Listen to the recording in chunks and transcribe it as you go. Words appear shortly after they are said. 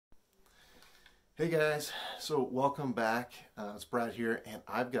Hey guys, so welcome back. It's Brad here, and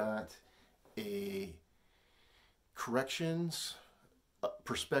I've got a corrections,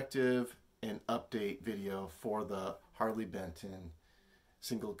 perspective, and update video for the Harley Benton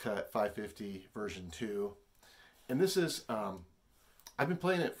single cut 550 version 2. And this is, I've been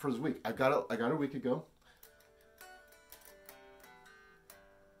playing it for this week. I got a week ago.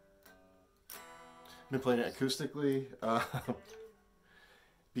 I've been playing it acoustically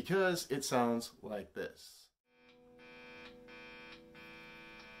because it sounds like this.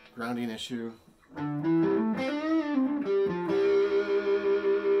 Grounding issue. As soon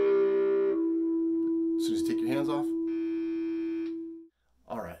as you take your hands off.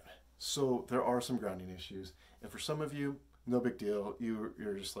 All right, so there are some grounding issues, and for some of you, no big deal.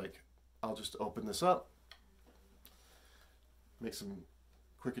 You're just like, I'll just open this up, make some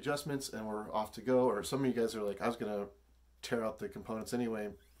quick adjustments, and we're off to go. Or some of you guys are like, I was gonna tear out the components anyway,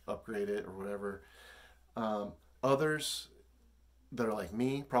 upgrade it or whatever. Others that are like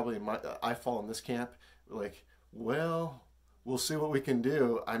me, probably I fall in this camp, like, well, we'll see what we can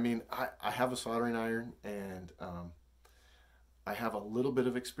do. I mean, I have a soldering iron, and I have a little bit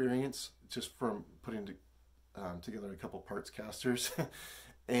of experience just from putting together a couple parts casters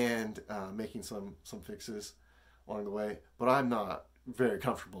and making some fixes along the way, but I'm not very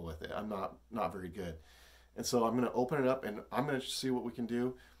comfortable with it. I'm not very good. And so I'm going to open it up and I'm going to see what we can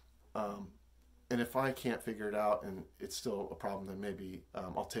do. And if I can't figure it out and it's still a problem, then maybe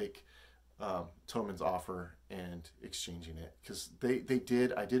I'll take Thoman's offer and exchanging it, because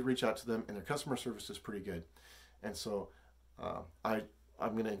I did reach out to them, and their customer service is pretty good. And so I'm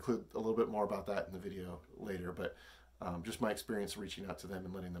going to include a little bit more about that in the video later, but just my experience reaching out to them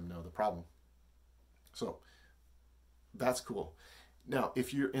and letting them know the problem. So that's cool. Now,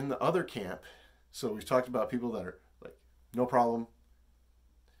 if you're in the other camp, so we've talked about people that are like, no problem.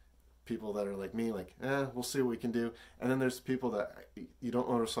 People that are like me, like, we'll see what we can do. And then there's people that you don't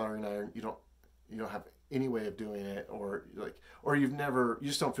own a soldering iron, you don't have any way of doing it, or you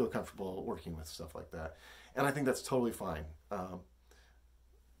just don't feel comfortable working with stuff like that. And I think that's totally fine.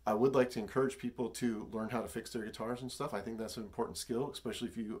 I would like to encourage people to learn how to fix their guitars and stuff. I think that's an important skill, especially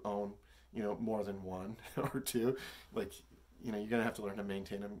if you own, more than one or two. Like, you're gonna have to learn to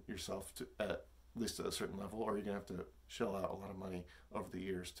maintain them yourself at least at a certain level, or you're gonna have to shell out a lot of money over the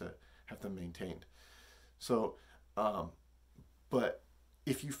years to have them maintained. So, but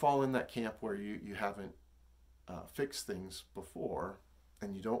if you fall in that camp where you haven't fixed things before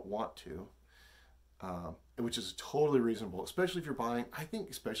and you don't want to, which is totally reasonable, especially if you're buying,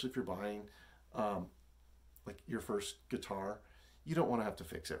 like your first guitar, you don't want to have to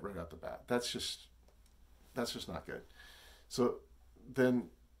fix it right out the bat. That's just not good. So then,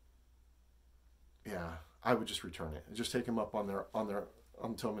 yeah, I would just return it. Just take them up on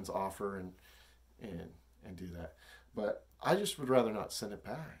Thoman's offer and do that. But I just would rather not send it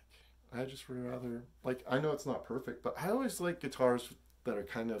back. I just would rather, like, I know it's not perfect, but I always like guitars that are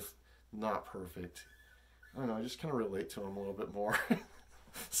kind of not perfect. I don't know, I just kind of relate to them a little bit more.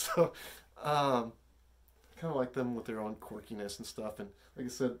 So, kind of like them with their own quirkiness and stuff. And like I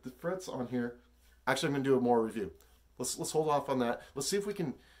said, the frets on here, actually I'm going to do a more review. Let's hold off on that. Let's see if we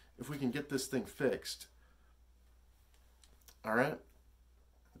can get this thing fixed. All right.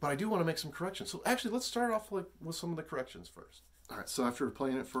 But I do want to make some corrections. So actually, let's start off with some of the corrections first. All right. So after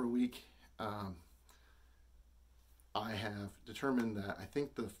playing it for a week, I have determined that I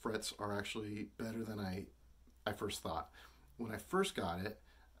think the frets are actually better than I first thought. When I first got it,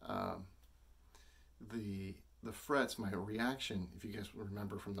 the frets, my reaction, if you guys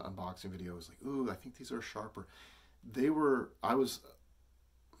remember from the unboxing video, was like, ooh, I think these are sharper.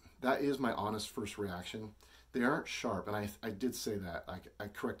 That is my honest first reaction. They aren't sharp, and I did say that. I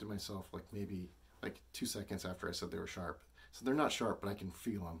corrected myself like maybe like 2 seconds after I said they were sharp. So they're not sharp, but I can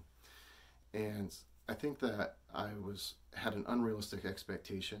feel them. And I think that I had an unrealistic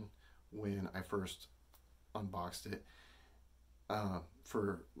expectation when I first unboxed it,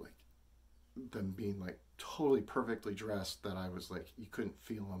 for like them being like totally perfectly dressed, that I was like, you couldn't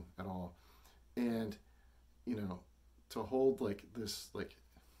feel them at all. And to hold like this like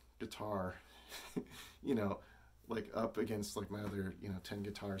guitar like up against like my other 10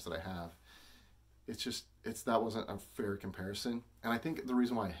 guitars that I have, that wasn't a fair comparison. And I think the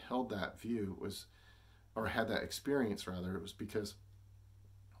reason why I held that view was, or had that experience rather, it was because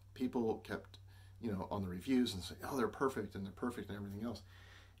people kept on the reviews and say, oh, they're perfect and everything else.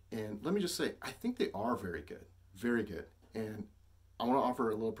 And let me just say, I think they are very good, very good. And I want to offer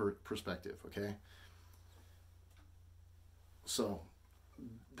a little perspective, okay? So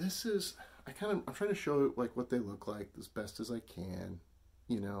this is, I'm trying to show like what they look like as best as I can.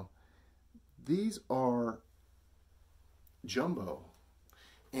 These are jumbo,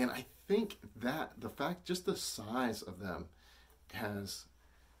 and I think that the fact, just the size of them has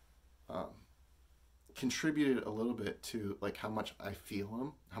contributed a little bit to like how much I feel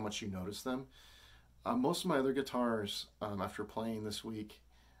them, how much you notice them. Most of my other guitars, after playing this week,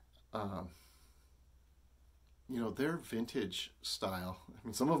 you know, they're vintage style. I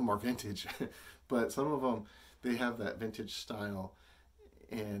mean, some of them are vintage, but some of them, they have that vintage style,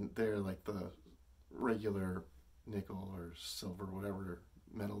 and they're like the regular nickel or silver, whatever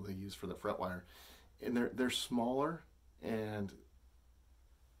metal they use for the fret wire, and they're smaller, and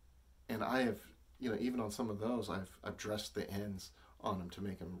I have, you know, even on some of those, I've dressed the ends on them to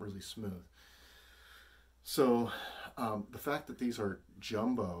make them really smooth. So the fact that these are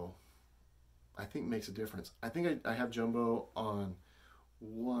jumbo, I think makes a difference. I think I have jumbo on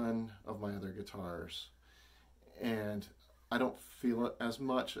one of my other guitars, and I don't feel it as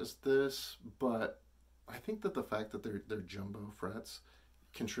much as this, but I think that the fact that they're jumbo frets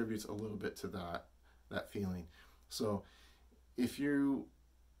contributes a little bit to that feeling. So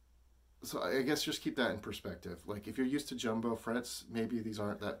I guess just keep that in perspective. Like if you're used to jumbo frets, maybe these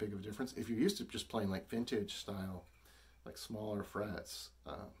aren't that big of a difference. If you're used to just playing like vintage style, like smaller frets,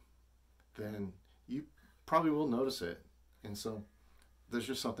 then you probably will notice it. And so there's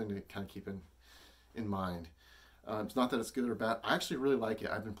just something to kind of keep in mind. It's not that it's good or bad. I actually really like it.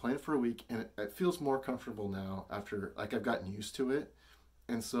 I've been playing it for a week, and it feels more comfortable now after, like, I've gotten used to it.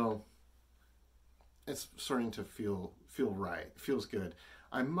 And so it's starting to feel right. It feels good.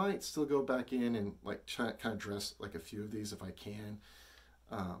 I might still go back in and like kind of dress like a few of these if I can.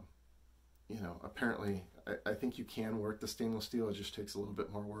 You know, apparently I think you can work the stainless steel. It just takes a little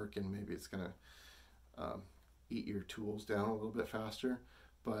bit more work, and maybe it's gonna eat your tools down a little bit faster.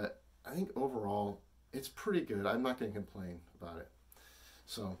 But I think overall it's pretty good. I'm not gonna complain about it.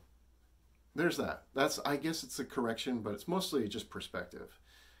 So there's that. I guess it's a correction, but it's mostly just perspective,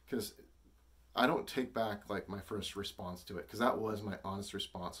 because I don't take back like my first response to it, because that was my honest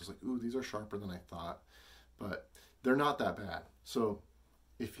response. I was like, ooh, these are sharper than I thought, but they're not that bad. So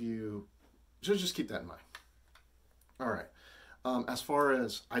if you just keep that in mind. All right. As far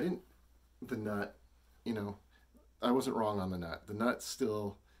as the nut, you know, I wasn't wrong on the nut. The nut's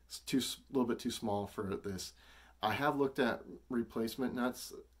still a little bit too small for this. I have looked at replacement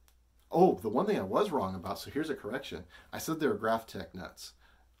nuts. Oh, the one thing I was wrong about, so here's a correction. I said they were Graphtec nuts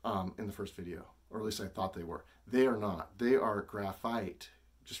in the first video, or at least I thought they were. They are not. They are graphite,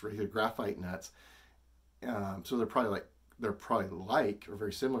 just regular graphite nuts. So they're probably like or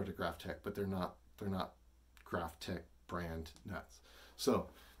very similar to Graphtec, but they're not Graphtec brand nuts. So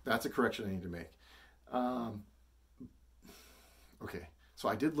that's a correction I need to make. Okay, so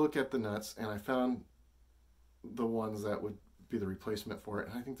I did look at the nuts, and I found the ones that would be the replacement for it,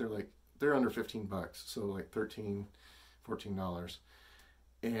 and I think they're under 15 bucks, so like $13, $14.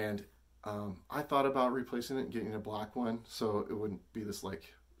 And I thought about replacing it and getting a black one, so it wouldn't be this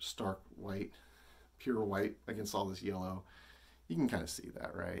like stark white, pure white against all this yellow. You can kind of see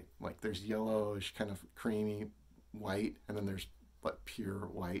that, right? Like there's yellowish, kind of creamy white, and then there's like pure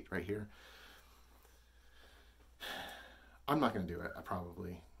white right here. I'm not going to do it.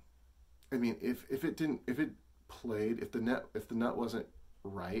 I mean, if the nut wasn't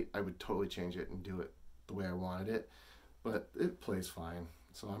right, I would totally change it and do it the way I wanted it. But it plays fine,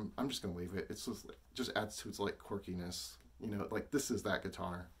 so I'm just gonna leave it. It's just adds to its like quirkiness, you know. Like this is that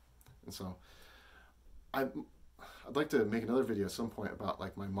guitar, and so I'd like to make another video at some point about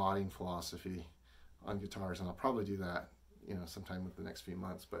like my modding philosophy on guitars, and I'll probably do that, you know, sometime with the next few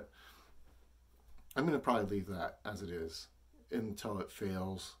months. But I'm gonna probably leave that as it is until it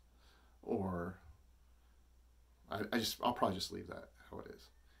fails, or I'll probably just leave that how it is.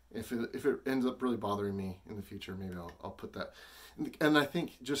 If it ends up really bothering me in the future, maybe I'll put that. And I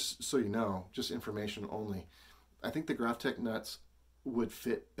think, just so you know, just information only, I think the Graphtec nuts would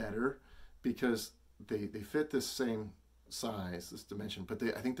fit better because they fit this same size, this dimension, but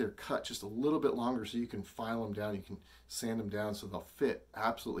I think they're cut just a little bit longer, so you can file them down, you can sand them down, so they'll fit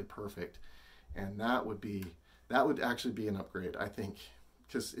absolutely perfect. And that would actually be an upgrade, I think,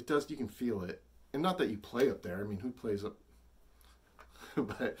 because you can feel it. And not that you play up there. I mean, who plays up?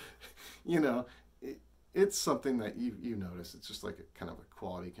 But, you know, it's something that you notice. It's just like a kind of a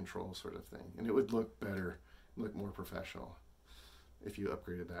quality control sort of thing. And it would look better, look more professional if you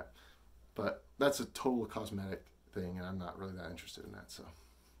upgraded that. But that's a total cosmetic thing, and I'm not really that interested in that. So,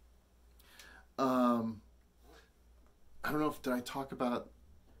 I don't know did I talk about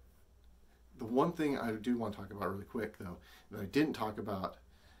the one thing I do want to talk about really quick, though, that I didn't talk about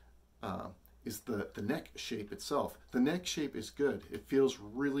is the neck shape itself. The neck shape is good. It feels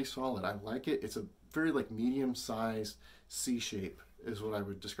really solid. I like it. It's a very like medium-sized C shape is what I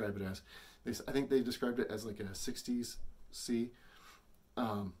would describe it as. I think they described it as like a 60s C.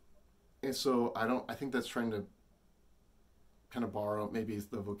 And so I think that's trying to kind of borrow maybe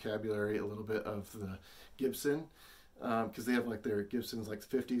the vocabulary a little bit of the Gibson, because they have like their Gibsons like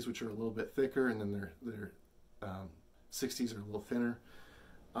 50s, which are a little bit thicker, and then their 60s are a little thinner.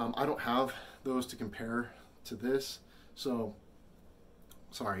 I don't have those to compare to this, so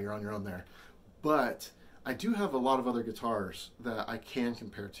sorry, you're on your own there. But I do have a lot of other guitars that I can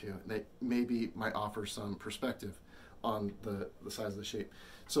compare to. They maybe might offer some perspective on the size of the shape.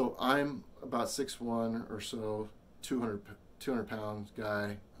 So I'm about 6'1" or so, 200 pound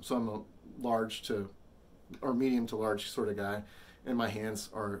guy. So I'm a large to, or medium to large sort of guy, and my hands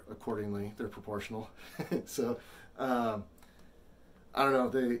are accordingly, they're proportional. So I don't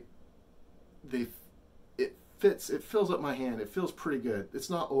know, it fills up my hand. It feels pretty good. It's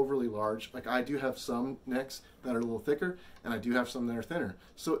not overly large. Like I do have some necks that are a little thicker, and I do have some that are thinner.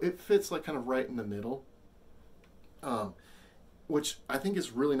 So it fits like kind of right in the middle, which I think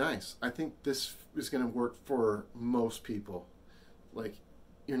is really nice. I think this is going to work for most people. Like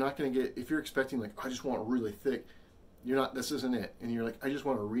you're not going to get, if you're expecting like, I just want really thick, you're not, this isn't it. And you're like, I just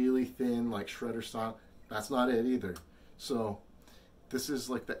want a really thin, like shredder style. That's not it either. So this is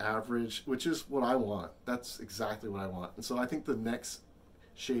like the average, which is what I want. That's exactly what I want. And so I think the next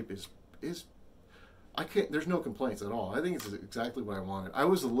shape is there's no complaints at all. I think it's exactly what I wanted. I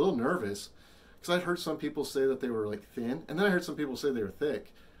was a little nervous because I'd heard some people say that they were like thin, and then I heard some people say they were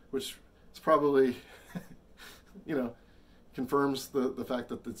thick, which is probably, you know, confirms the fact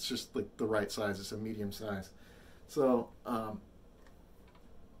that it's just like the right size. It's a medium size. So,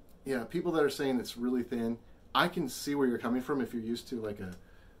 yeah, people that are saying it's really thin, I can see where you're coming from if you're used to like a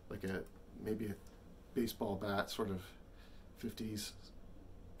maybe a baseball bat sort of 50s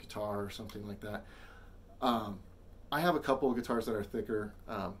guitar or something like that. I have a couple of guitars that are thicker.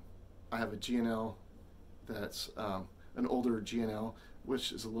 I have a G&L that's an older G&L,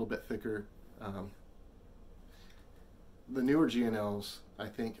 which is a little bit thicker. The newer G&Ls, I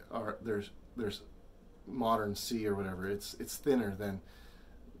think, there's modern C or whatever. It's thinner than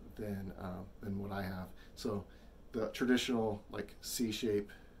what I have. So the traditional like C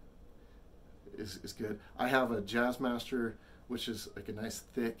shape is good. I have a Jazzmaster, which is like a nice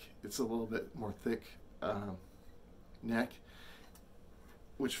thick, it's a little bit more thick neck,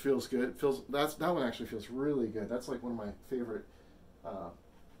 which feels good. That one actually feels really good. That's like one of my favorite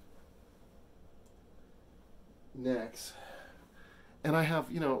necks. And I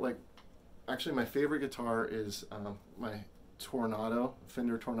have, you know, like actually my favorite guitar is my Tornado,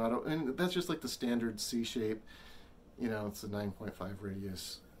 Fender Tornado, and that's just like the standard C shape. You know, it's a 9.5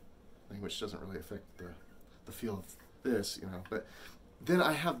 radius thing, which doesn't really affect the feel of this, you know. But then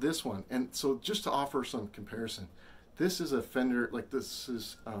I have this one, and so just to offer some comparison, this is a Fender, like this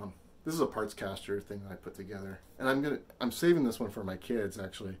is a parts caster thing that I put together, and I'm saving this one for my kids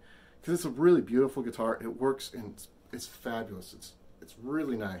actually, because it's a really beautiful guitar. It works and it's fabulous. It's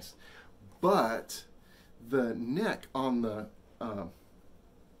really nice, but the neck on the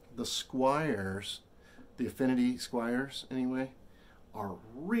Squires, the Affinity Squires anyway, are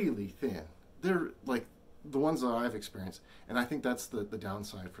really thin. They're like the ones that I've experienced, and I think that's the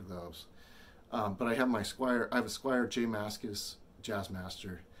downside for those. But I have my Squire, I have a Squire J. Mascis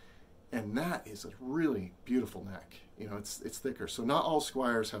Jazzmaster, and that is a really beautiful neck. You know, it's thicker. So not all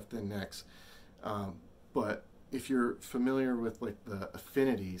Squires have thin necks, but if you're familiar with like the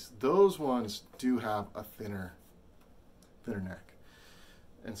Affinities, those ones do have a thinner neck.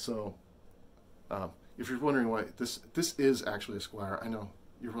 And so if you're wondering why this is actually a Squire, I know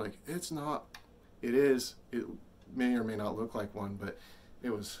you're like, it's not. It is. It may or may not look like one, but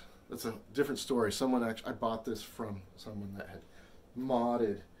that's a different story. Someone actually, I bought this from someone that had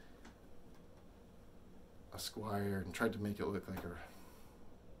modded a Squire and tried to make it look like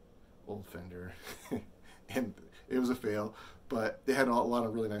a old Fender. And it was a fail, but they had a lot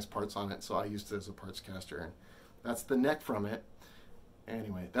of really nice parts on it, so I used it as a parts caster, and that's the neck from it.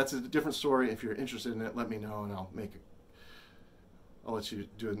 Anyway, that's a different story. If you're interested in it, let me know, and I'll let you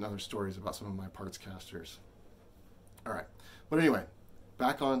do another stories about some of my parts casters. All right, but anyway,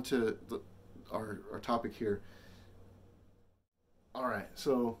 back on to our topic here. All right,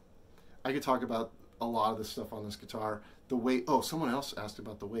 so I could talk about a lot of the stuff on this guitar. The weight. Oh, someone else asked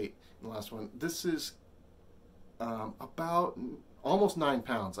about the weight in the last one. This is about almost 9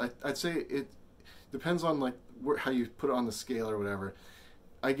 pounds. I'd say it depends on like how you put it on the scale or whatever.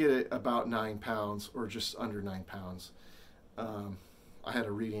 I get it about 9 pounds or just under 9 pounds. I had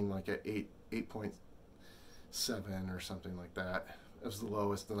a reading like at 8.7 or something like that. It was the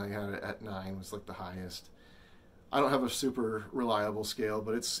lowest, and I had it at 9 was like the highest. I don't have a super reliable scale,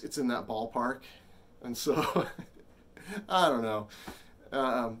 but it's in that ballpark, and so I don't know.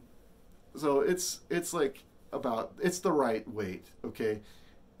 So it's like it's the right weight, okay,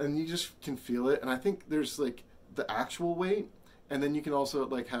 and you just can feel it. And I think there's like the actual weight, and then you can also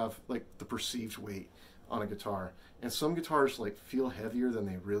like have like the perceived weight on a guitar. And some guitars like feel heavier than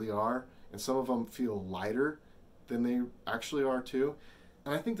they really are, and some of them feel lighter than they actually are too.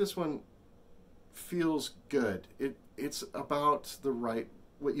 And I think this one feels good. It's about the right,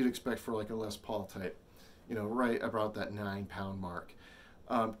 what you'd expect for like a Les Paul type, you know, right about that 9-pound mark.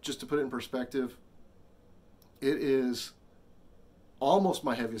 Just to put it in perspective, it is almost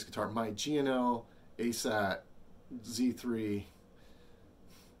my heaviest guitar. My G&L ASAT Z3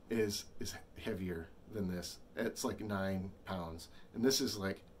 is heavier than this. It's like 9 pounds, and this is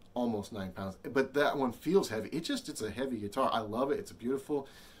like almost 9 pounds. But that one feels heavy. It's a heavy guitar. I love it. It's beautiful,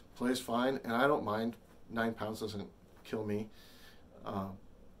 plays fine, and I don't mind. 9 pounds doesn't kill me,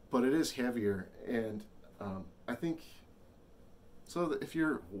 but it is heavier, and I think so. That if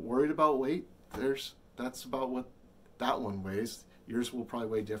you're worried about weight, that's about what that one weighs. Yours will probably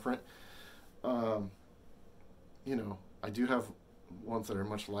weigh different. You know, I do have ones that are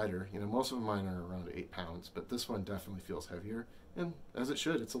much lighter. You know, most of mine are around 8 pounds, but this one definitely feels heavier, and as it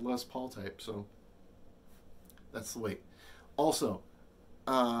should. It's a Les Paul type, so that's the weight. Also,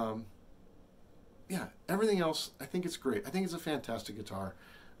 yeah, everything else, I think it's great. I think it's a fantastic guitar.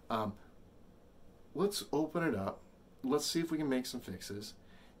 Let's open it up. Let's see if we can make some fixes.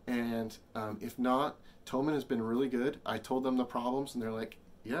 And if not, Thomann has been really good. I told them the problems, and they're like,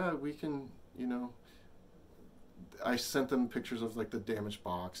 yeah, we can, you know. I sent them pictures of like the damaged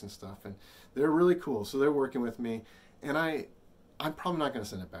box and stuff, and they're really cool. So they're working with me, and I'm probably not going to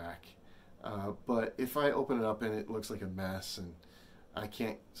send it back. But if I open it up and it looks like a mess and I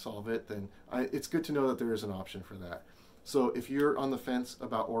can't solve it, then it's good to know that there is an option for that. So if you're on the fence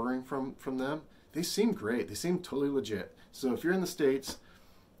about ordering from them, they seem great. They seem totally legit. So if you're in the States,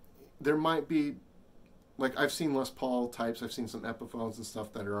 there might be, like I've seen Les Paul types, I've seen some Epiphones and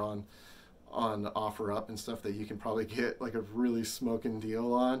stuff that are on OfferUp and stuff that you can probably get like a really smoking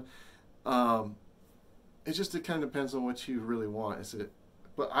deal on. It kind of depends on what you really want.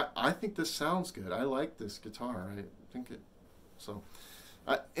 But I think this sounds good. I like this guitar. I think it. So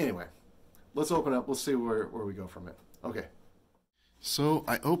anyway, let's open up. Let's see where we go from it. Okay. So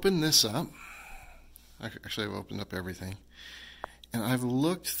I opened this up. Actually, I've opened up everything. And I've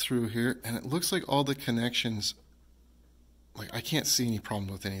looked through here, and it looks like all the connections, like I can't see any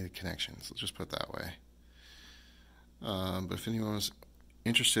problem with any of the connections. Let's just put it that way. But if anyone was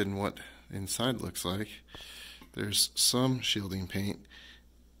interested in what the inside looks like, there's some shielding paint.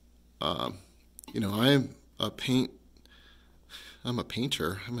 You know, I'm a painter. I'm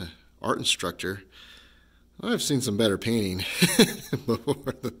an art instructor. I've seen some better painting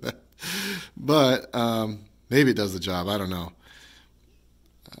before than that. But maybe it does the job. I don't know.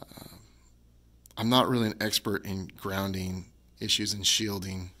 I'm not really an expert in grounding issues and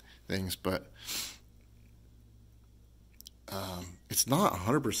shielding things, but it's not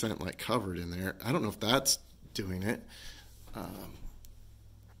 100% like covered in there. I don't know if that's doing it.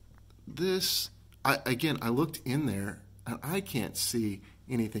 I looked in there and I can't see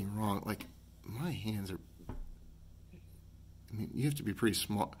anything wrong. Like my hands are, I mean, you have to be pretty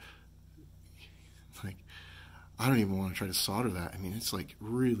small. Like, I don't even want to try to solder that. I mean, it's like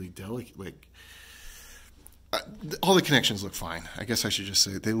really delicate. Like, all the connections look fine. I guess I should just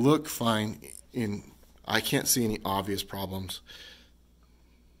say they look fine. I can't see any obvious problems.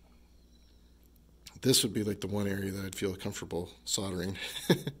 This would be like the one area that I'd feel comfortable soldering,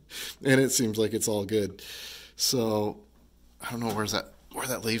 and it seems like it's all good. So I don't know where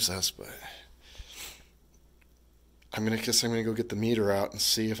that leaves us, but I'm gonna go get the meter out and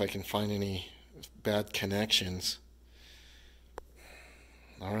see if I can find any bad connections.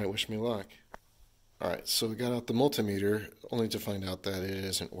 All right, wish me luck. All right, so we got out the multimeter only to find out that it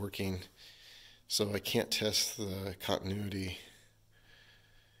isn't working. So I can't test the continuity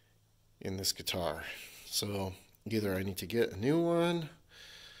in this guitar. So either I need to get a new one,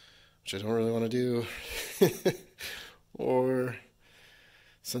 which I don't really want to do, or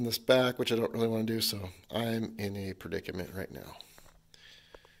send this back, which I don't really want to do. So I'm in a predicament right now.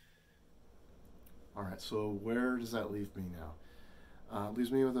 All right, so where does that leave me now? It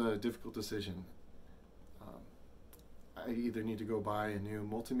leaves me with a difficult decision. I either need to go buy a new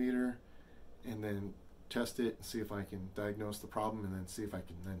multimeter and then test it and see if I can diagnose the problem and then see if I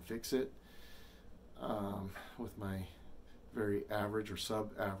can then fix it with my very average or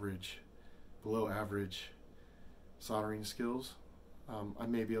sub-average below average soldering skills, I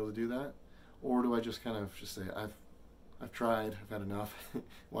may be able to do that. Or do I just kind of just say, I've tried, I've had enough,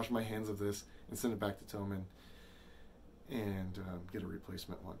 wash my hands of this, and send it back to Thomann and get a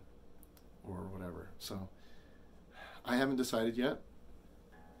replacement one or whatever. So I haven't decided yet,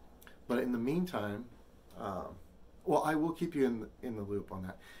 but in the meantime, well, I will keep you in the loop on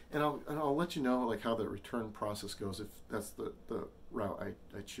that, and I'll let you know like how the return process goes if that's the route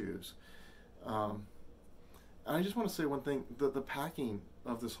I choose. And I just want to say one thing: the packing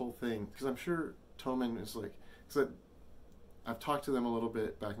of this whole thing, because I'm sure Thomann is like, because I've talked to them a little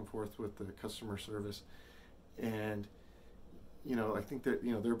bit back and forth with the customer service, and I think that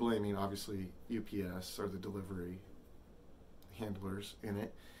they're blaming obviously UPS or the delivery handlers in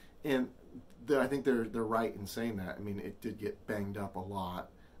it, and I think they're right in saying that. I mean, it did get banged up a lot.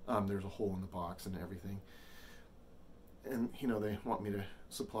 There's a hole in the box and everything, and they want me to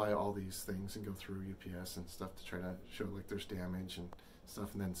supply all these things and go through UPS and stuff to try to show like there's damage and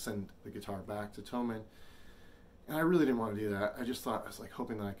stuff, and then send the guitar back to Thomann. And I really didn't want to do that. I just thought, I was like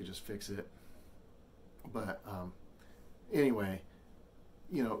hoping that I could just fix it. But anyway,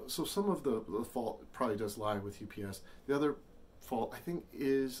 so some of the fault probably does lie with UPS. The other fault I think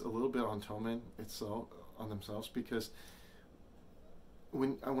is a little bit on Thomann itself, on themselves, because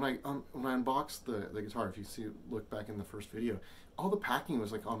when I unboxed the guitar, if you look back in the first video, all the packing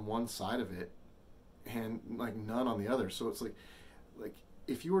was like on one side of it and like none on the other. So it's like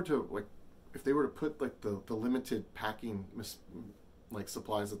if you were to if they were to put like the limited packing like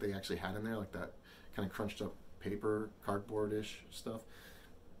supplies that they actually had in there, like that kind of crunched up paper, cardboard-ish stuff,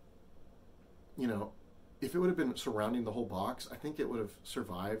 if it would have been surrounding the whole box, I think it would have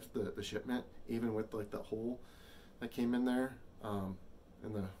survived the shipment, even with like that hole that came in there. I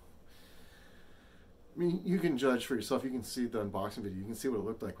mean, you can judge for yourself. You can see the unboxing video. You can see what it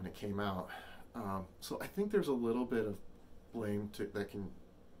looked like when it came out. So I think there's a little bit of blame that can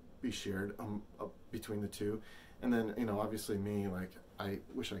be shared between the two. And then, obviously me, like, I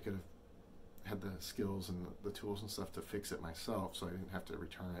wish I could have had the skills and the tools and stuff to fix it myself so I didn't have to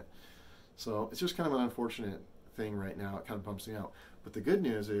return it. So it's just kind of an unfortunate thing right now. It kind of bumps me out. But the good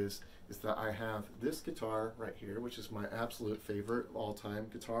news is that I have this guitar right here, which is my absolute favorite all-time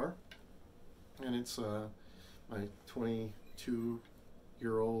guitar. And it's my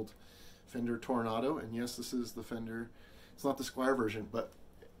 22-year-old Fender Tornado. And yes, this is the Fender. It's not the Squire version, but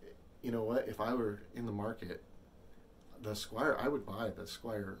you know what? If I were in the market, the Squire, I would buy the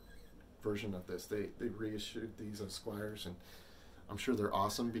Squire version of this. They reissued these as Squires, and I'm sure they're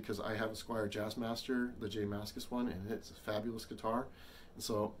awesome because I have a Squire Jazzmaster, the J Mascis one, and it's a fabulous guitar. And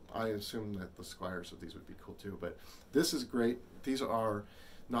so I assume that the Squires of these would be cool too. But this is great. These are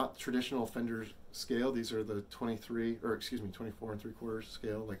not traditional Fender scale. These are the 24 3/4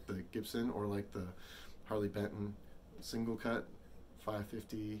 scale, like the Gibson or like the Harley Benton single cut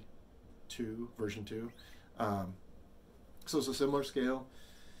 552 version 2. So it's a similar scale.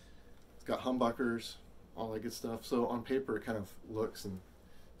 It's got humbuckers, all that good stuff. So on paper it kind of looks and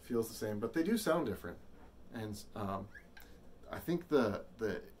feels the same, but they do sound different. And I think the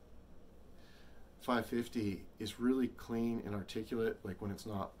 550 is really clean and articulate, like when it's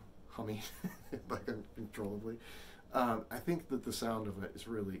not humming like uncontrollably. I think that the sound of it is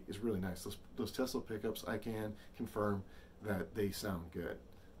really nice. Those Tesla pickups, I can confirm that they sound good.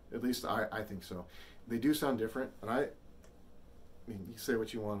 At least I think so. They do sound different, and I mean, you say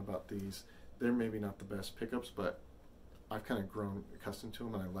what you want about these. They're maybe not the best pickups, but I've kind of grown accustomed to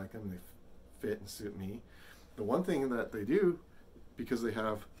them, and I like them. They fit and suit me. The one thing that they do, because they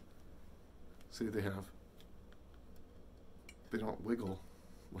have, they don't wiggle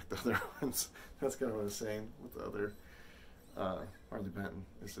like the other ones. That's kind of what I was saying with the other Harley Benton,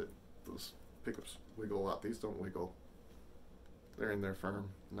 is that those pickups wiggle a lot. These don't wiggle. They're in there firm,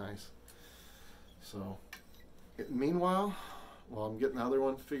 nice. So, meanwhile, while I'm getting the other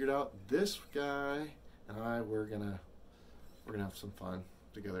one figured out, this guy and I, we're gonna have some fun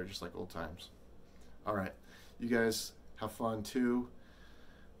together, just like old times. All right, you guys have fun too.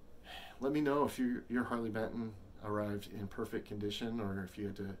 Let me know if your Harley Benton arrived in perfect condition, or if you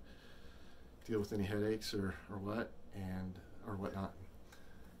had to deal with any headaches or what, or whatnot.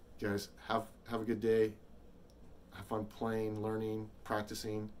 You guys have a good day. Have fun playing, learning,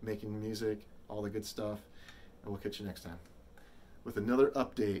 practicing, making music, all the good stuff, and we'll catch you next time with another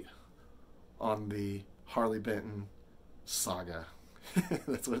update on the Harley Benton saga.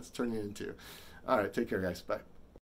 That's what it's turning into. All right, take care, guys. Bye.